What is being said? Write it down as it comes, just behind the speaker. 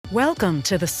Welcome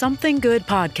to the Something Good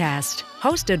podcast,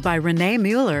 hosted by Renee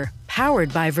Mueller,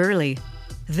 powered by kwELITE.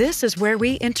 This is where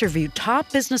we interview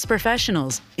top business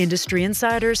professionals, industry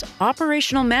insiders,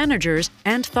 operational managers,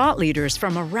 and thought leaders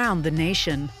from around the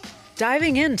nation,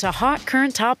 diving into hot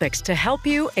current topics to help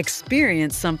you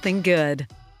experience something good.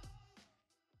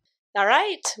 All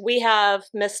right, we have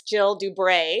Miss Jill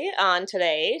DuBray on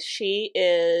today. She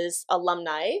is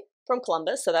alumni from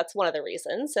Columbus, so that's one of the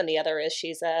reasons. And the other is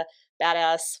she's a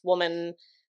badass woman,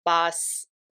 boss,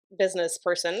 business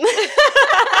person.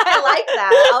 I like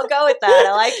that. I'll go with that.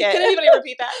 I like it. Can anybody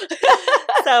repeat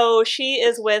that? So she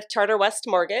is with Charter West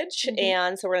Mortgage,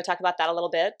 and so we're going to talk about that a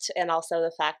little bit, and also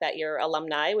the fact that you're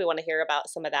alumni. We want to hear about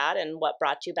some of that and what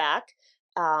brought you back.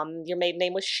 Your maiden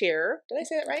name was Shear. Did I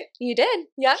say that right? You did.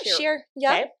 Yeah, Shear.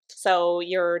 Yeah. Okay. So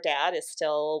your dad is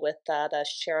still with the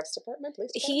Sheriff's Department,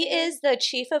 Police Department? He is the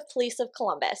Chief of Police of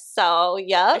Columbus. So,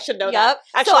 yep. I should know that.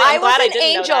 Actually, so I was an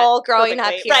angel growing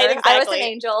up here. Right, exactly. I was an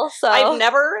angel. So I've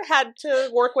never had to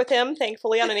work with him,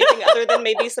 thankfully, on anything other than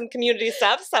maybe some community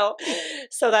stuff. So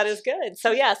that is good.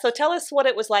 So yeah. So tell us what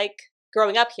it was like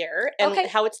growing up here and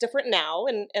how it's different now,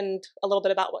 and a little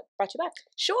bit about what brought you back.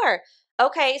 Sure.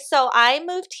 Okay, so I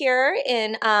moved here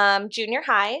in junior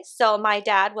high. So my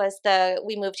dad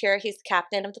we moved here. He's the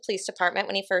captain of the police department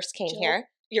when he first came here.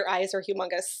 Your eyes are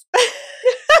humongous.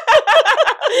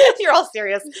 You're all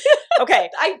serious.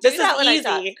 Okay, this is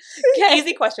easy. Okay.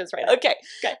 Easy questions right now. Okay.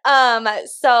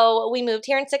 So we moved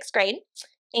here in 6th grade.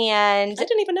 And I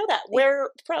didn't even know that.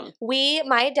 Where from?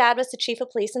 My dad was the chief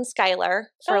of police in Schuyler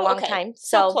for a long time.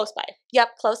 So close by.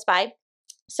 Yep, close by.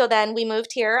 So then we moved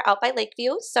here out by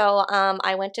Lakeview. So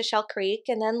I went to Shell Creek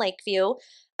and then Lakeview.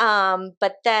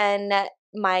 But then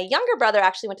my younger brother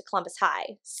actually went to Columbus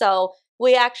High. So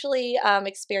we actually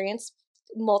experienced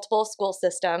multiple school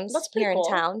systems here in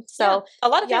town. So a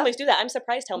lot of families do that. I'm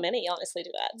surprised how many honestly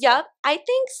do that. So. Yep. I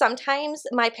think sometimes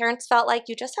my parents felt like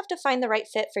you just have to find the right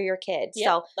fit for your kids. Yep,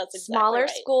 so that's exactly smaller right.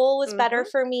 school was better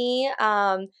for me.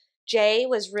 Jay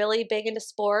was really big into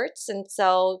sports, and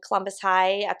so Columbus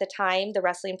High at the time, the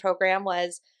wrestling program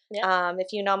was, if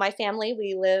you know my family,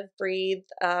 we live, breathe,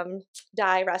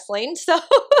 die wrestling. So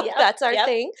that's our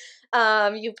thing.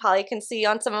 You probably can see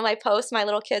on some of my posts, my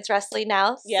little kids wrestling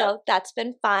now. So that's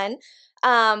been fun.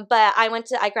 But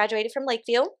I graduated from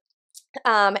Lakeview.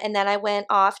 And then I went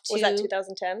off to... Was that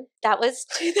 2010? That was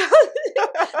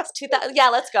 2000. Yeah,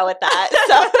 let's go with that.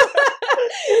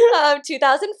 So,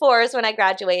 2004 is when I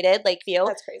graduated Lakeview.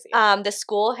 That's crazy. The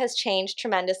school has changed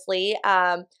tremendously.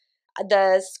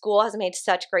 The school has made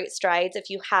such great strides. If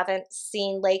you haven't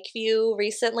seen Lakeview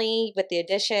recently with the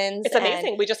additions. It's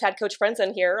amazing. We just had Coach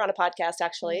Frenzen here on a podcast,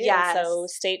 actually. Yes. And so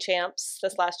state champs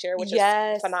this last year, which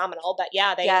is phenomenal. But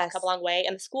yeah, they've come a long way.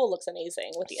 And the school looks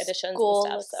amazing with the additions and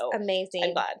stuff. So amazing.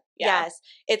 I'm glad. Yeah. Yes.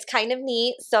 It's kind of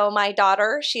neat. So my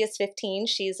daughter, she is 15.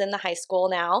 She's in the high school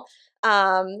now.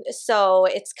 So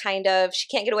it's kind of, she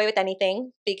can't get away with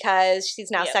anything because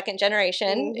she's now second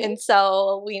generation. And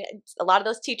so a lot of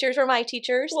those teachers were my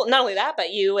teachers. Well, not only that,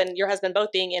 but you and your husband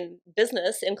both being in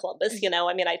business in Columbus,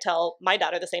 I mean, I tell my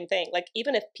daughter the same thing. Like,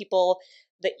 even if people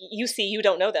that you see, you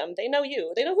don't know them, they know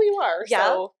you. They know who you are. Yeah.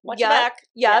 So watch your back.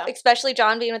 Yeah. Especially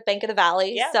John being with Bank of the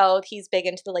Valley. Yeah. So he's big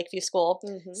into the Lakeview School.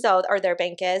 Or their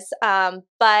bank is.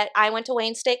 But I went to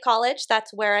Wayne State College.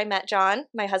 That's where I met John,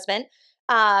 my husband.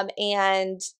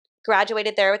 And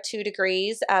graduated there with 2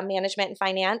 degrees, management and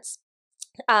finance.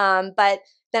 But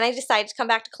then I decided to come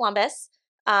back to Columbus.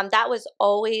 That was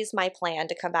always my plan,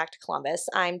 to come back to Columbus.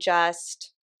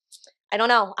 I don't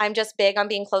know. I'm just big on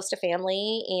being close to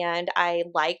family, and I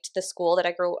liked the school that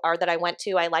I went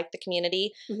to. I liked the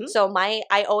community. So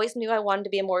I always knew I wanted to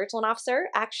be a mortgage loan officer.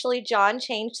 Actually, John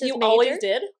changed his major. You always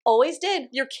did? Always did.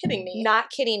 You're kidding me. Not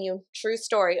kidding you. True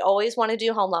story. Always wanted to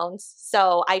do home loans.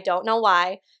 So I don't know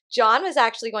why. John was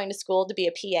actually going to school to be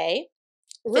a PA,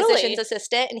 physician's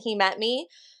assistant, and he met me.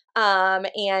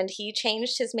 And he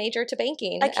changed his major to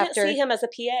banking. I can't see him as a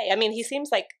PA. I mean, he seems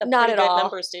like a pretty good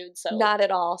numbers dude. So not at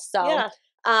all. So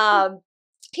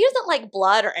he doesn't like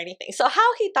blood or anything. So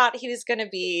how he thought he was going to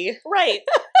be right?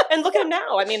 And look at him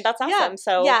now. I mean, that's awesome.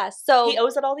 So he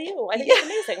owes it all to you. I think it's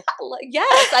amazing.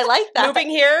 Yes, I like that. Moving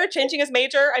here, changing his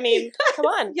major. I mean, come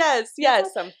on. Yes. That's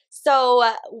awesome. So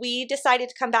we decided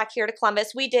to come back here to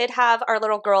Columbus. We did have our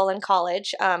little girl in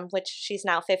college, which she's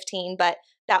now 15, but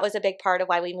that was a big part of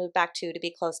why we moved back to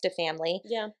be close to family.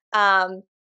 Yeah.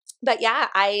 But yeah,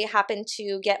 I happened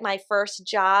to get my first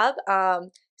job.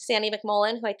 Sandy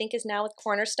McMullen, who I think is now with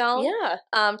Cornerstone,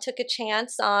 took a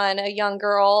chance on a young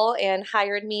girl and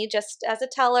hired me just as a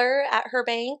teller at her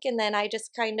bank. And then I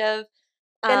just kind of...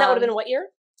 and that would have been what year?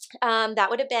 That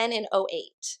would have been in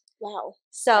 2008. Wow.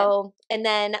 So, and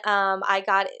then I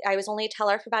was only a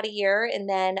teller for about a year, and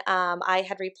then I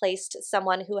had replaced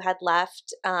someone who had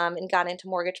left and got into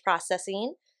mortgage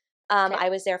processing. I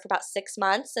was there for about 6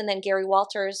 months, and then Gary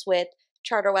Walters with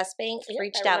Charter West Bank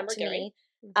reached out to me.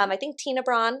 I think Tina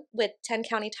Braun with 10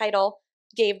 County Title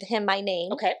gave him my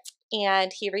name. Okay.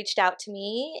 And he reached out to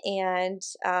me, and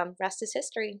rest is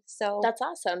history. So that's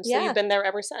awesome. So you've been there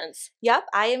ever since. Yep.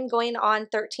 I am going on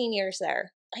 13 years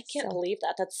there. I can't believe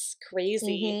that. That's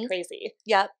crazy, crazy.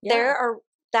 Yep.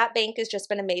 That bank has just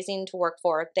been amazing to work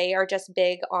for. They are just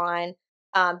big on,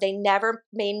 they never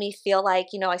made me feel like,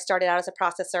 I started out as a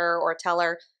processor or a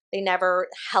teller. They never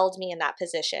held me in that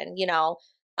position.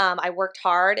 I worked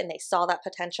hard, and they saw that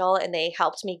potential, and they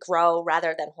helped me grow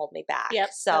rather than hold me back.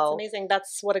 Yep. So that's amazing.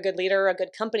 That's what a good leader, a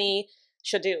good company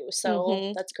should do.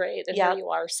 So that's great. And here you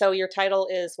are. So your title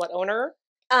is what, owner?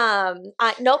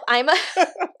 Nope, I'm a,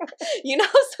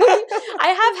 so I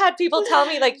have had people tell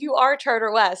me like, you are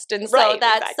Charter West. And so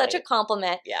that's such a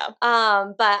compliment. Yeah.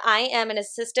 But I am an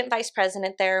assistant vice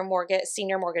president there,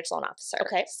 senior mortgage loan officer.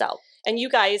 Okay. So, and you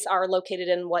guys are located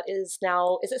in what is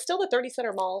now, is it still the 30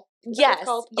 Center Mall? Yes.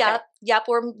 Yep.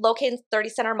 We're located in 30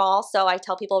 Center Mall. So I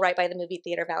tell people right by the movie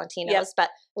theater Valentino's, but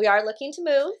we are looking to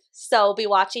move. So be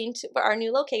watching for our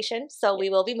new location. So we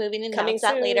will be moving and announce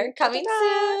that later. Coming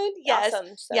soon. Yes.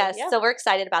 Awesome. So, yes. So we're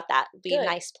excited about that. It'll be a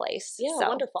nice place. Yeah. So.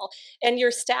 Wonderful. And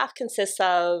your staff consists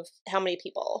of how many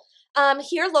people?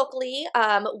 Here locally,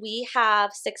 we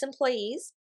have 6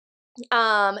 employees.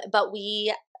 But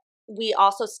we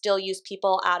also still use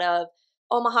people out of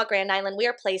Omaha, Grand Island. We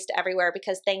are placed everywhere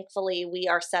because thankfully we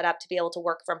are set up to be able to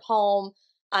work from home.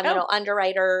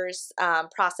 Underwriters,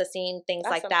 processing, things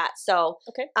like that. So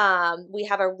we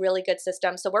have a really good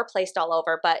system. So we're placed all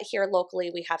over, but here locally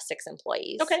we have 6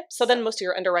 employees. Okay. So then most of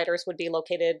your underwriters would be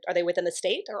located, are they within the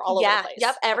state or all over the place?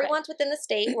 Yep. Everyone's within the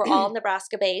state. We're all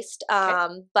Nebraska based.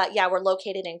 But yeah, we're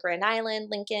located in Grand Island,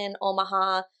 Lincoln,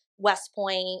 Omaha, West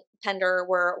Point, Pender,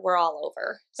 we're all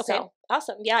over. Okay. So.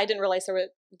 Awesome. Yeah, I didn't realize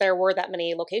there were that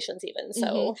many locations even.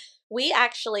 So we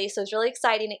actually, so it's really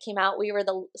exciting. It came out. We were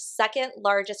the 2nd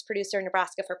largest producer in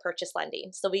Nebraska for purchase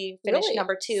lending. So we finished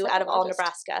number 2 out of all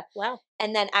Nebraska. Wow.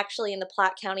 And then actually in the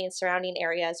Platte County and surrounding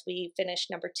areas, we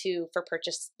finished number 2 for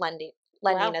purchase lending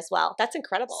as well. That's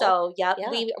incredible. So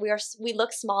we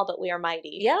look small, but we are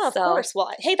mighty. Yeah, of course.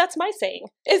 Well, hey, that's my saying.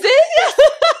 Is it?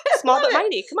 Small but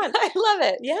mighty. Come on. I love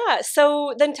it. Yeah.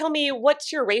 So then tell me,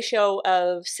 what's your ratio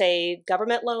of, say,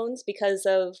 government loans because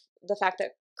of the fact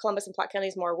that Columbus and Platte County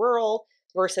is more rural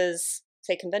versus,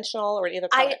 say, conventional or any other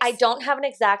products? I don't have an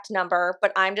exact number,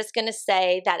 but I'm just going to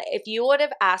say that if you would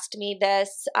have asked me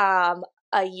this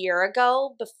a year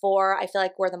ago, before I feel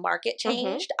like where the market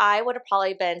changed, I would have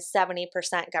probably been 70%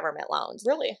 government loans.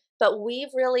 Really? But we've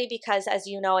really, because as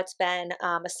you know, it's been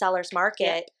a seller's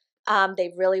market.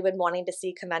 They've really been wanting to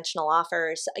see conventional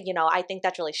offers. I think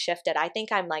that's really shifted. I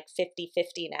think I'm like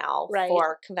 50-50 now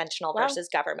for conventional versus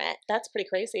government. That's pretty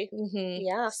crazy.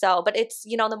 Yeah. So, but it's,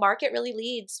 the market really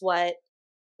leads what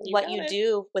you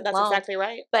do with loans. That's exactly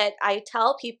right. But I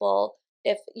tell people,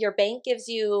 if your bank gives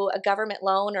you a government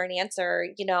loan or an answer,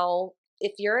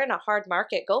 if you're in a hard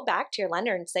market, go back to your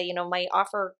lender and say, my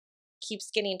offer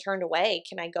keeps getting turned away.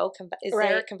 Can I go? Is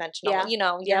there a conventional?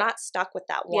 Yeah. You're not stuck with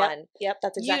that one. Yep.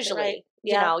 That's exactly right.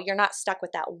 You're not stuck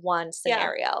with that one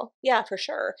scenario. Yeah, for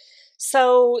sure.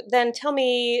 So then tell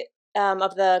me,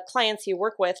 of the clients you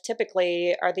work with,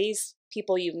 typically, are these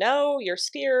people your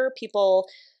sphere, people?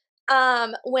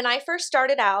 When I first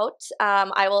started out,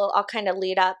 I'll kind of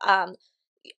lead up.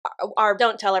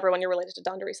 Don't tell everyone you're related to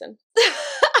Don Dreesen.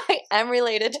 I am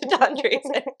related to Don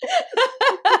Dreesen.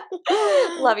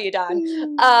 Love you,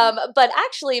 Don. But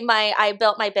actually, I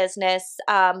built my business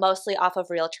mostly off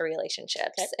of realtor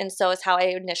relationships, and so is how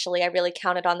I really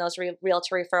counted on those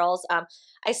realtor referrals.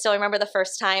 I still remember the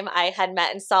first time I had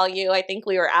met and saw you. I think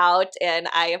we were out, and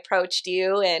I approached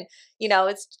you, and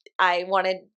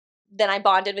Then I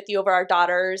bonded with you over our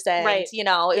daughters, and it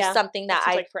was something that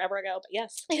like forever ago, but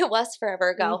yes, it was forever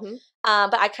ago.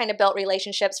 But I kind of built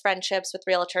relationships, friendships with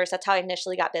realtors. That's how I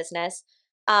initially got business.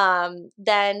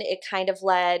 Then it kind of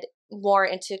led more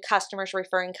into customers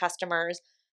referring customers.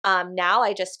 Now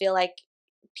I just feel like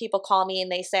people call me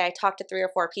and they say, I talked to 3 or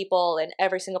 4 people and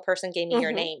every single person gave me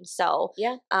your name. So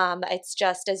it's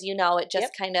just, as you know, it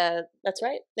just kind of. That's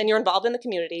right. And you're involved in the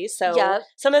community. So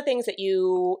some of the things that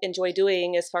you enjoy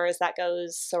doing as far as that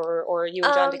goes, or you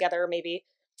and John together maybe.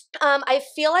 I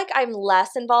feel like I'm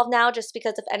less involved now just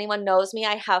because if anyone knows me,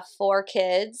 I have 4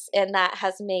 kids and that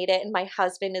has made it, and my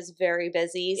husband is very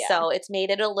busy. So it's made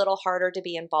it a little harder to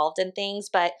be involved in things.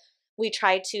 But we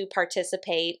try to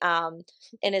participate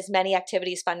in as many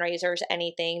activities, fundraisers,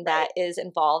 anything that is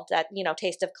involved at,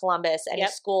 Taste of Columbus, any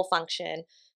school function.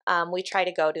 We try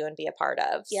to go to and be a part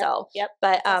of.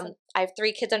 But awesome. I have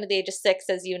 3 kids under the age of 6,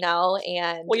 as you know,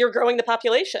 and well, you're growing the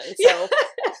population, so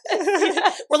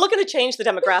we're looking to change the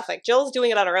demographic. Jill's doing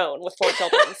it on her own with 4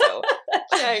 children, so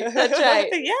that's right.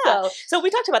 Yeah. So we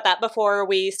talked about that before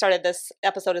we started this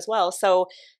episode as well. So,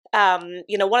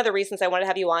 one of the reasons I wanted to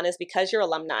have you on is because you're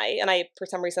alumni, and I, for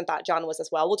some reason, thought John was as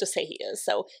well. We'll just say he is.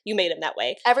 So you made him that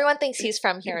way. Everyone thinks he's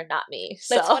from here and not me.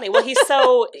 So. That's funny. Well, he's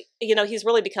so, he's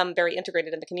really become very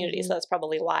integrated in the community, so that's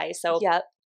probably why. So,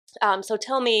 so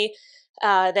tell me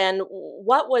then,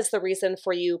 what was the reason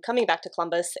for you coming back to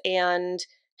Columbus, and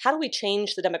how do we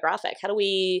change the demographic? How do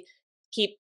we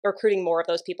keep recruiting more of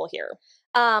those people here?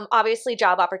 Obviously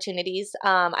job opportunities.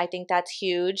 I think that's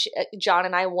huge. John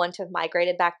and I wouldn't have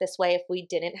migrated back this way if we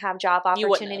didn't have job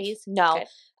opportunities. No. Okay.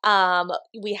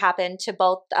 We happened to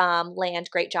both land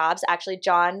great jobs. Actually,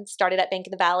 John started at Bank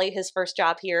of the Valley, his first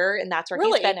job here, and that's where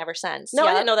he's been ever since. No,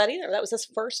 I didn't know that either. That was his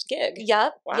first gig.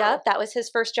 Yep. Wow. Yep. That was his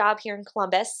first job here in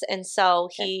Columbus. And so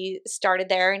he started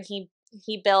there, and he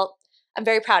built, I'm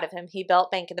very proud of him. He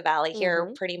built Bank of the Valley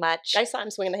here pretty much. I saw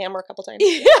him swinging the hammer a couple times.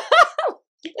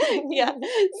 Yeah.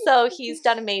 So he's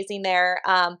done amazing there.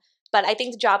 But I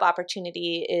think the job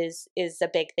opportunity is a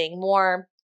big thing. More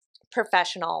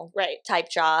professional type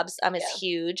jobs is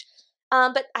huge.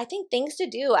 But I think things to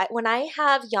do. When I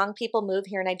have young people move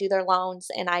here and I do their loans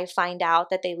and I find out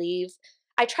that they leave,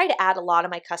 I try to add a lot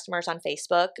of my customers on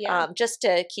Facebook just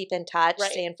to keep in touch,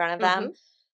 stay in front of them.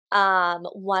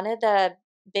 One of the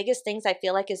biggest things I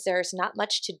feel like is there's not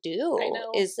much to do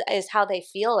is how they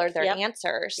feel or their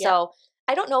answers. So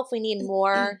I don't know if we need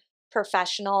more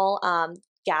professional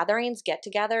gatherings,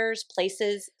 get-togethers,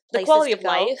 places. The quality of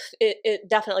life, it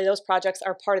definitely, those projects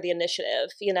are part of the initiative,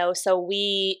 so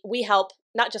we help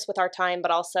not just with our time,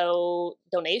 but also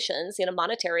donations,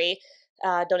 monetary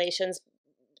donations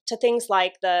to things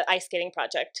like the ice skating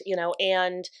project,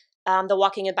 and the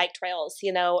walking and bike trails.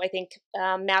 I think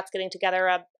Matt's getting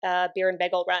together a beer and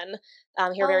bagel run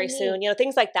here very soon.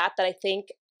 Things like that I think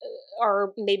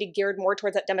are maybe geared more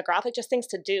towards that demographic, just things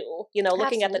to do,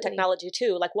 looking at the technology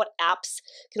too, like what apps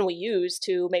can we use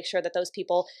to make sure that those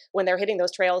people, when they're hitting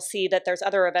those trails, see that there's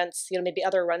other events, maybe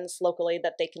other runs locally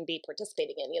that they can be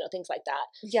participating in, things like that.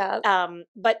 Yeah.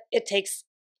 But it takes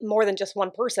more than just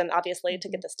one person, obviously, to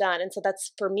get this done. And so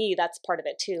that's, for me, that's part of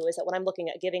it too, is that when I'm looking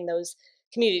at giving those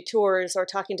community tours or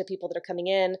talking to people that are coming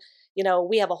in,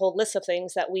 we have a whole list of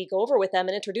things that we go over with them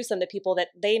and introduce them to people that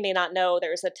they may not know.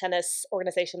 There's a tennis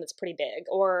organization that's pretty big,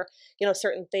 or,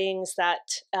 certain things that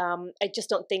I just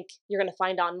don't think you're going to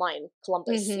find online,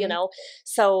 Columbus,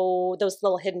 so those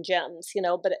little hidden gems,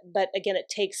 but again, it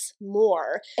takes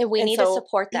more. And we need to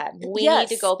support them. We need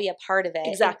to go be a part of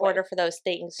it in order for those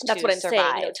things to survive. That's what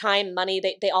I'm saying. Time, money,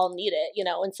 they all need it,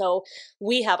 and so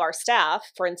we have our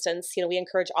staff, for instance, we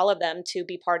encourage all of them to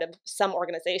be part of some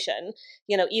organization,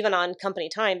 even on company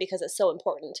time, because it's so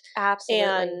important. Absolutely.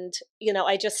 And,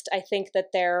 I think that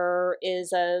there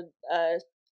is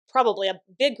probably a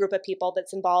big group of people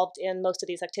that's involved in most of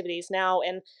these activities now.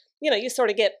 And, you sort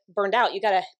of get burned out. You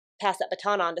got to pass that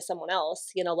baton on to someone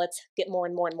else. Let's get more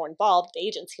and more and more involved. The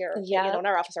agents here, in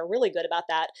our office are really good about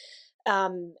that.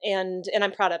 And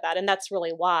I'm proud of that. And that's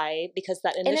really why, because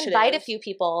that initiative. And invite a few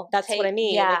people. That's what I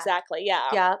mean. Yeah. Exactly.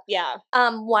 Yeah. Yeah.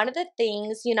 One of the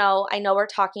things, I know we're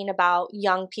talking about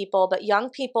young people, but young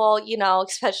people,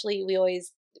 especially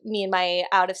me and my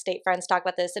out-of-state friends talk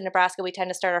about this. In Nebraska, we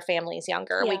tend to start our families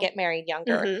younger. We get married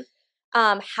younger.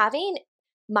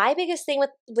 My biggest thing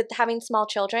with having small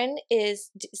children is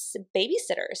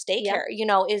babysitters, daycare.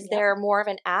 Is there more of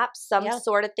an app, some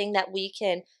sort of thing that we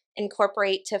can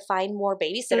incorporate to find more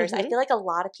babysitters? I feel like a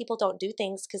lot of people don't do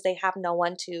things because they have no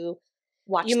one to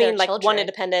watch their children. You mean like one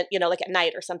independent, like at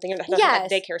night or something? Or not like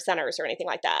daycare centers or anything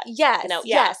like that? Yes.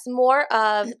 Yes. More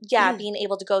of, being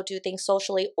able to go do things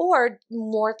socially, or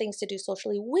more things to do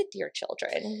socially with your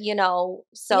children,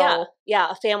 so.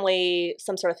 Yeah. A family,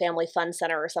 some sort of family fun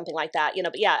center or something like that,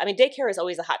 but daycare is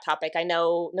always a hot topic. I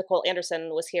know Nicole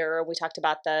Anderson was here. We talked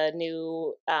about the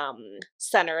new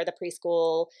center, the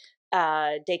preschool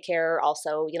daycare,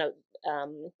 also,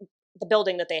 the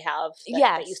building that they have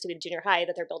that used to be the junior high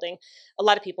that they're building. A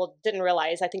lot of people didn't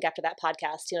realize, I think after that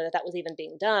podcast, that was even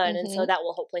being done. And so that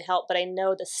will hopefully help. But I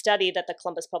know the study that the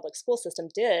Columbus Public School System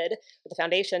did, or the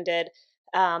foundation did,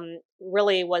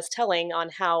 really was telling on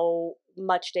how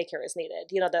much daycare is needed.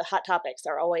 The hot topics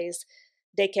are always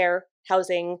daycare,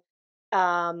 housing,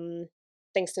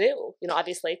 things to do,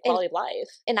 obviously quality of life.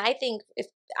 And I think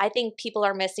I think people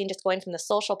are missing, just going from the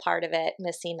social part of it,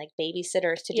 missing like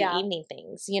babysitters to do evening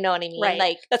things. You know what I mean? Right.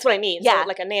 Like, that's what I mean. Yeah. So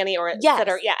like a nanny or a Yes.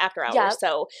 sitter, after hours. Yep.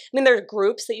 So, I mean, there are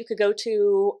groups that you could go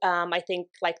to. I think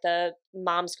like the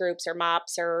moms groups or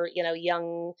MOPS or,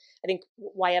 young, I think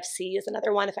YFC is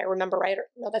another one, if I remember right. Or,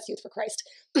 no, that's Youth for Christ.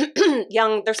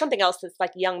 There's something else that's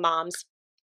like young moms.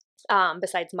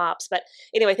 Besides MOPS. But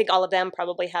anyway, I think all of them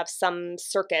probably have some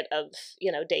circuit of,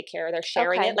 daycare. They're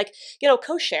sharing it, like,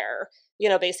 co-share,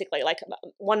 basically like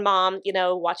one mom,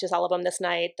 watches all of them this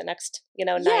night, the next,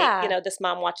 night, this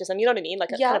mom watches them, you know what I mean?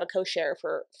 Like a kind of a co-share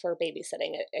for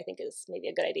babysitting, I think is maybe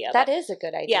a good idea. That is a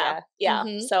good idea. Yeah.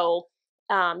 Mm-hmm. So,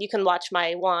 you can watch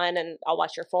my 1 and I'll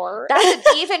watch your 4. That's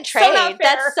an even trade.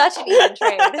 That's such an even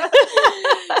trade.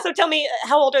 So tell me,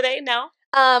 how old are they now?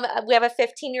 We have a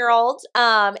 15-year-old,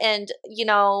 and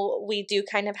we do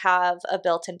kind of have a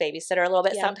built-in babysitter a little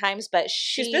bit sometimes, but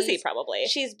she's busy probably.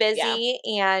 She's busy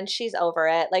and she's over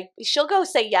it. Like she'll go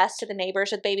say yes to the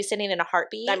neighbors with babysitting in a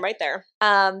heartbeat. I'm right there.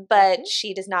 But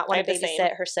she does not want to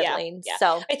babysit her siblings. Yeah.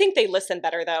 So I think they listen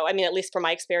better though. I mean, at least from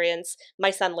my experience,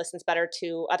 my son listens better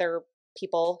to other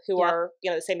people who are,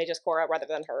 the same age as Cora rather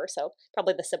than her. So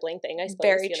probably the sibling thing, I suppose.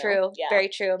 Very true. Yeah. Very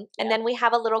true. And then we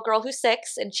have a little girl who's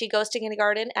 6 and she goes to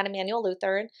kindergarten at Emmanuel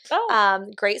Lutheran.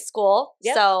 Great school.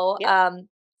 Yep. So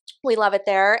we love it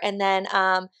there. And then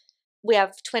we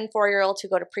have twin 4-year-olds who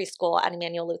go to preschool at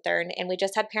Emmanuel Lutheran. And we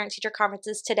just had parent-teacher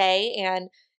conferences today and,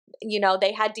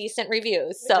 they had decent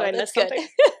reviews. So that's good.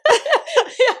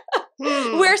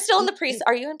 We're still in the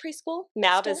Are you in preschool?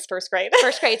 Nav is first grade.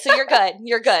 First grade. So you're good.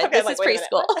 You're good. Okay, this is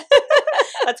preschool.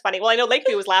 That's funny. Well, I know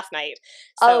Lakeview was last night.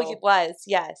 So. Oh, it was.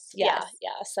 Yes. Yeah.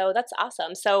 So that's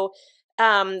awesome. So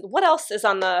what else is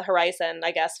on the horizon,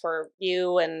 I guess, for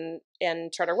you and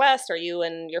Charter West or you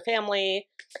and your family?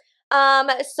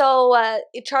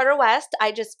 Charter West,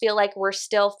 I just feel like we're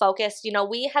still focused.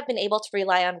 We have been able to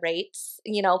rely on rates,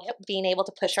 being able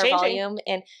to push our volume,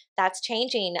 and that's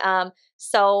changing.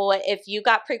 So if you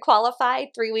got pre-qualified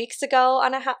 3 weeks ago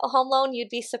on a home loan, you'd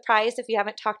be surprised if you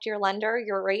haven't talked to your lender.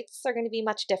 Your rates are going to be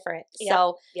much different. Yep.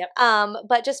 So, yep.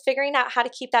 But just figuring out how to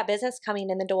keep that business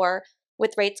coming in the door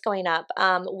with rates going up.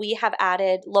 We have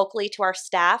added locally to our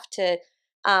staff to.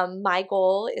 My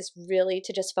goal is really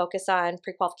to just focus on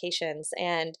pre-qualifications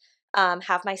and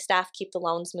have my staff keep the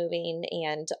loans moving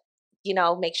and,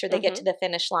 make sure they get to the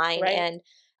finish line. Right. And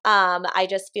I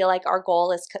just feel like our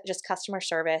goal is just customer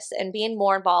service and being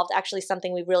more involved. Actually,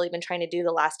 something we've really been trying to do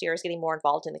the last year is getting more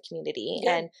involved in the community.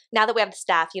 Yeah. And now that we have the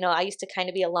staff, I used to kind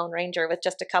of be a lone ranger with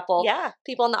just a couple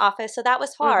people in the office. So that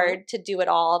was hard to do it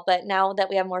all. But now that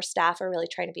we have more staff, we're really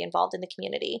trying to be involved in the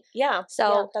community. Yeah.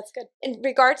 So that's good. In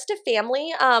regards to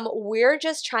family, we're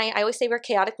just trying, I always say we're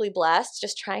chaotically blessed,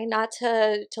 just trying not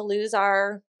to lose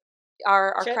our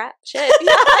crap shit.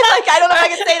 Yeah, I don't know how I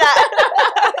can say that.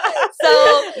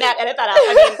 So Matt, edit that out.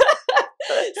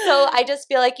 So I just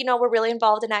feel like, we're really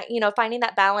involved in that, finding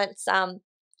that balance.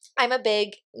 I'm a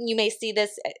big, you may see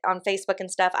this on Facebook and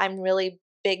stuff. I'm really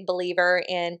big believer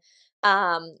in,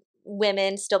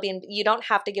 women still being, you don't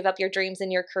have to give up your dreams in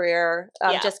your career,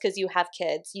 just because you have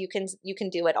kids. You can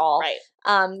do it all. Right.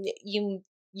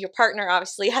 Your partner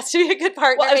obviously has to be a good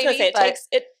partner. Well, I was going to say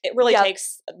it really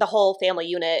takes the whole family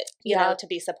unit, to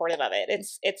be supportive of it.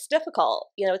 It's difficult,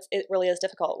 it really is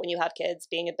difficult when you have kids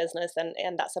being in business,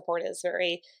 and that support is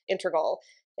very integral.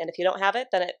 And if you don't have it,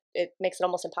 then it makes it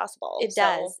almost impossible. It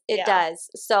does.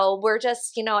 So we're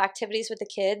just, activities with the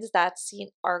kids. That's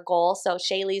our goal. So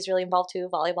Shaylee's really involved too,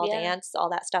 volleyball, dance, all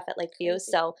that stuff at Lakeview.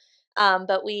 Crazy. So,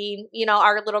 but we,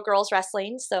 our little girl's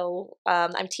wrestling. So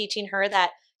I'm teaching her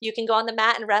that you can go on the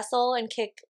mat and wrestle and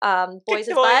kick boys'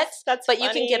 butts, but funny. You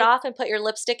can get off and put your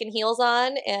lipstick and heels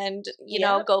on and,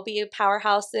 go be a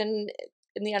powerhouse in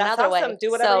the another awesome. way. Do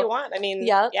whatever you want. I mean,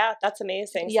 that's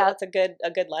amazing. So that's a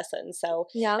good lesson. So,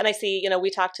 and I see,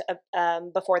 we talked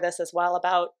before this as well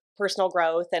about personal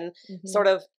growth and sort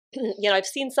of, I've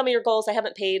seen some of your goals. I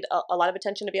haven't paid a lot of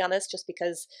attention, to be honest, just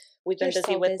because we've been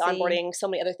busy with onboarding so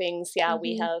many other things. Yeah,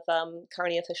 we have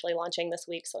Kearney officially launching this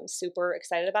week, so I'm super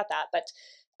excited about that. But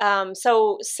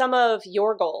so some of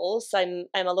your goals, I'm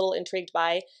a little intrigued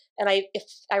by, and if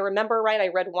I remember right, I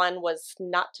read one was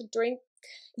not to drink.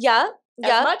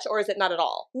 As much, or is it not at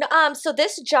all? No, so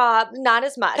this job, not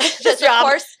as much. This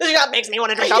job makes me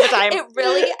want to drink all the time. It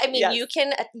really, I mean,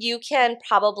 you can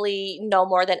probably know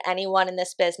more than anyone in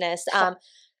this business.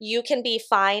 You can be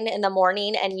fine in the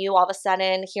morning and you all of a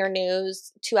sudden hear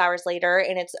news 2 hours later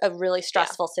and it's a really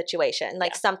stressful situation.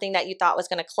 Like something that you thought was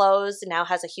going to close now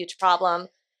has a huge problem.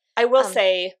 I will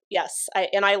say, yes,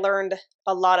 I learned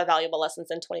a lot of valuable lessons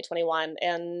in 2021.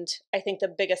 And I think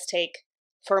the biggest take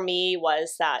for me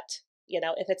was that,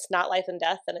 if it's not life and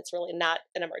death, then it's really not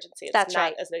an emergency. It's That's not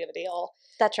right. as big of a deal.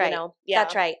 That's right. Yeah.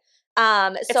 That's right.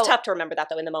 It's tough to remember that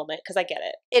though in the moment, because I get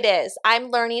it. It is.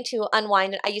 I'm learning to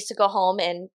unwind. I used to go home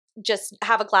and just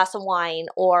have a glass of wine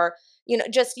or,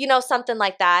 just, something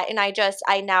like that. And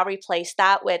I now replace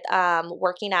that with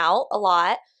working out a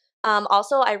lot.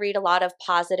 Also, I read a lot of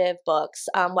positive books,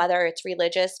 whether it's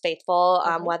religious, faithful,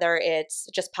 whether it's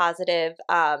just positive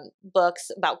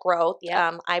books about growth.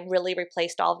 Yeah. I really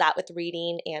replaced all of that with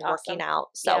reading and working out.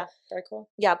 So, yeah, very cool.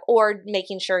 Yeah. Or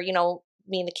making sure,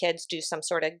 me and the kids do some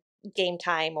sort of game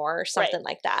time or something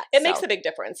like that. It makes a big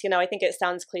difference. I think it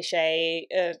sounds cliche.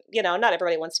 Not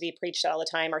everybody wants to be preached all the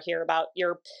time or hear about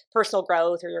your personal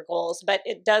growth or your goals, but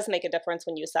it does make a difference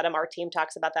when you set them. Our team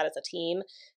talks about that as a team,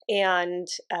 and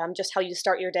just how you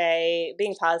start your day,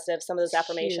 being positive, some of those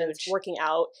affirmations, working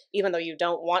out, even though you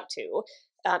don't want to.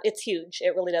 It's huge.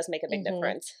 It really does make a big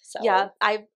difference. So yeah,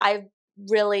 I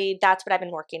really, that's what I've been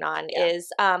working on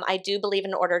is I do believe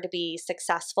in order to be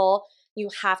successful, you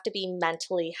have to be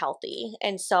mentally healthy.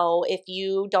 And so if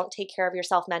you don't take care of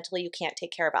yourself mentally, you can't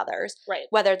take care of others. Right.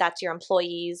 Whether that's your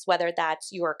employees, whether that's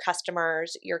your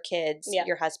customers, your kids,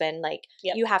 your husband,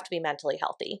 you have to be mentally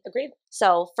healthy. Agreed.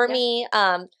 So for me,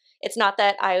 it's not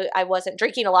that I wasn't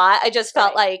drinking a lot. I just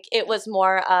felt like it was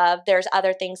more of there's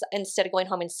other things. Instead of going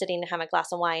home and sitting and having a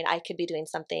glass of wine, I could be doing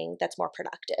something that's more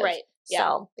productive. Right. Yeah,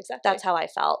 so exactly. That's how I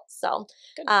felt. So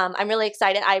I'm really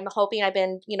excited. I'm hoping I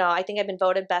think I've been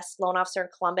voted best loan officer in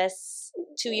Columbus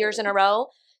 2 years in a row.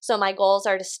 So my goals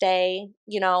are to stay,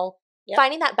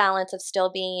 finding that balance of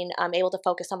still being able to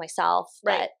focus on myself.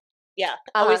 Right. But,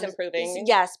 always improving.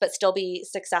 Yes, but still be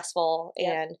successfal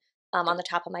and on the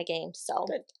top of my game. So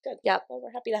good. Yep. Well,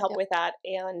 we're happy to help with that.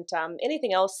 And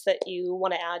anything else that you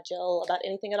want to add, Jill, about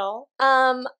anything at all?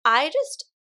 I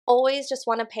always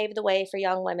want to pave the way for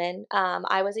young women.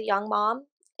 I was a young mom,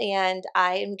 and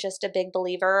I'm just a big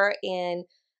believer in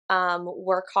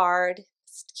work hard,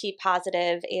 keep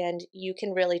positive, and you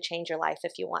can really change your life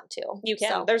if you want to. You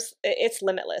can. It's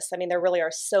limitless. I mean, there really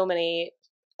are so many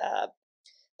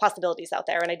possibilities out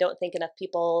there, and I don't think enough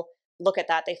people look at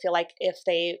that. They feel like if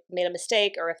they made a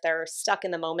mistake or if they're stuck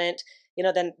in the moment,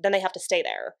 then they have to stay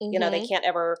there. They can't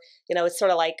ever, it's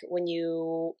sort of like when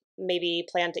you maybe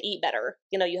plan to eat better,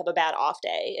 you have a bad off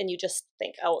day and you just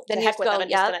think, oh, then the heck with it, I'm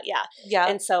just gonna, yeah.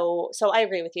 And so I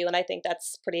agree with you. And I think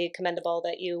that's pretty commendable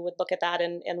that you would look at that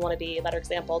and want to be a better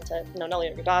example to, not only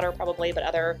your daughter probably, but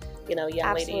other,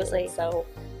 young ladies. And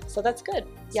so that's good.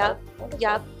 Yep.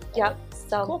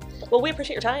 So cool. Well, we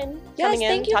appreciate your time coming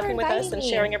in, talking with us, and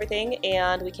sharing everything.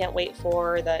 And we can't wait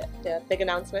for the big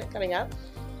announcement coming up.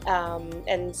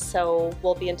 And so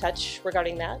we'll be in touch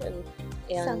regarding that. And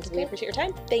we appreciate your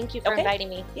time. Thank you for inviting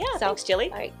me. Yeah, thanks, Jilly.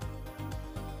 All right.